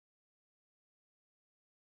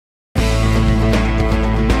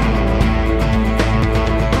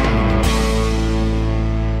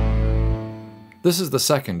This is the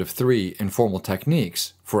second of 3 informal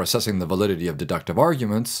techniques for assessing the validity of deductive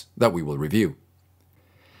arguments that we will review.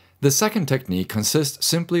 The second technique consists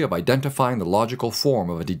simply of identifying the logical form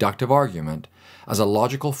of a deductive argument as a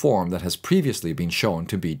logical form that has previously been shown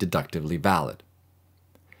to be deductively valid.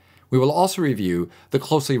 We will also review the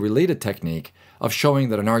closely related technique of showing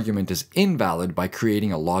that an argument is invalid by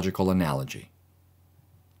creating a logical analogy.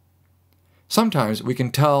 Sometimes we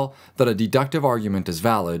can tell that a deductive argument is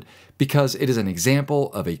valid because it is an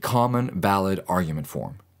example of a common valid argument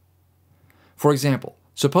form. For example,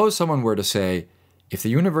 suppose someone were to say, if the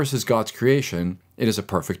universe is God's creation, it is a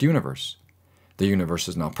perfect universe. The universe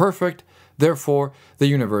is not perfect, therefore the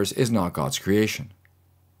universe is not God's creation.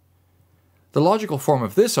 The logical form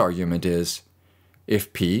of this argument is,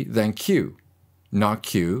 if P, then Q. Not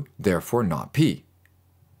Q, therefore not P.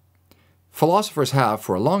 Philosophers have,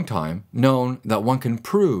 for a long time, known that one can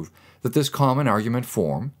prove that this common argument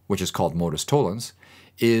form, which is called modus tollens,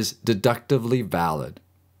 is deductively valid.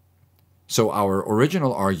 So our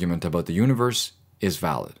original argument about the universe is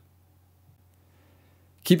valid.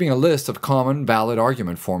 Keeping a list of common valid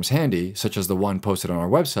argument forms handy, such as the one posted on our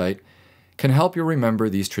website, can help you remember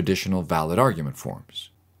these traditional valid argument forms.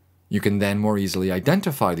 You can then more easily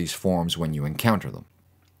identify these forms when you encounter them.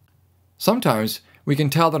 Sometimes we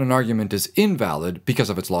can tell that an argument is invalid because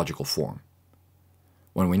of its logical form.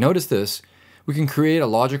 When we notice this, we can create a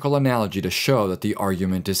logical analogy to show that the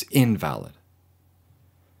argument is invalid.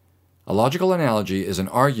 A logical analogy is an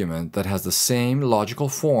argument that has the same logical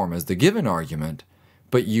form as the given argument,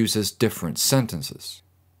 but uses different sentences.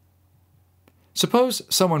 Suppose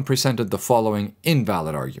someone presented the following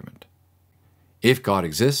invalid argument. If God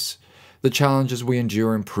exists, the challenges we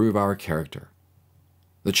endure improve our character.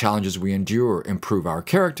 The challenges we endure improve our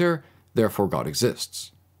character, therefore God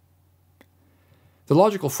exists. The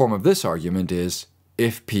logical form of this argument is,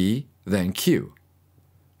 if P, then Q.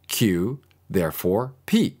 Q, therefore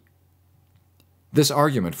P. This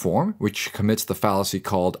argument form, which commits the fallacy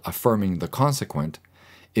called affirming the consequent,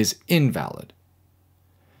 is invalid.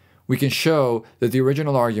 We can show that the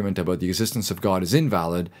original argument about the existence of God is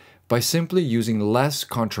invalid by simply using less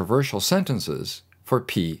controversial sentences for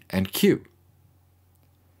P and Q.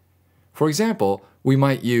 For example, we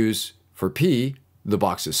might use, for P, the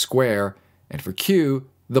box is square, and for Q,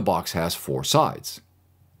 the box has 4 sides.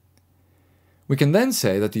 We can then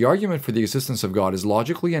say that the argument for the existence of God is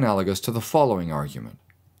logically analogous to the following argument.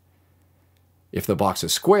 If the box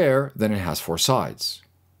is square, then it has 4 sides.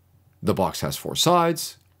 The box has 4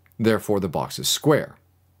 sides, therefore the box is square.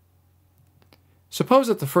 Suppose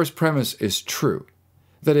that the first premise is true.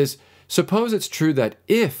 That is, suppose it's true that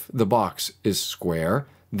if the box is square,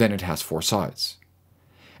 then it has 4 sides.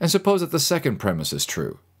 And suppose that the second premise is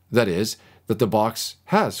true. That is, that the box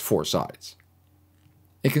has 4 sides.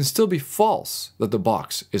 It can still be false that the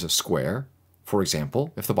box is a square, for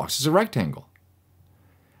example, if the box is a rectangle.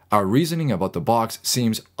 Our reasoning about the box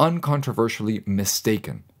seems uncontroversially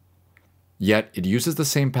mistaken, yet it uses the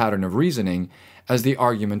same pattern of reasoning as the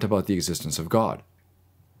argument about the existence of God.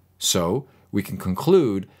 So, we can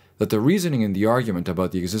conclude that the reasoning in the argument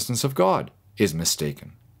about the existence of God is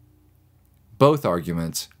mistaken. Both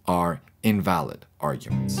arguments are invalid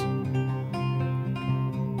arguments.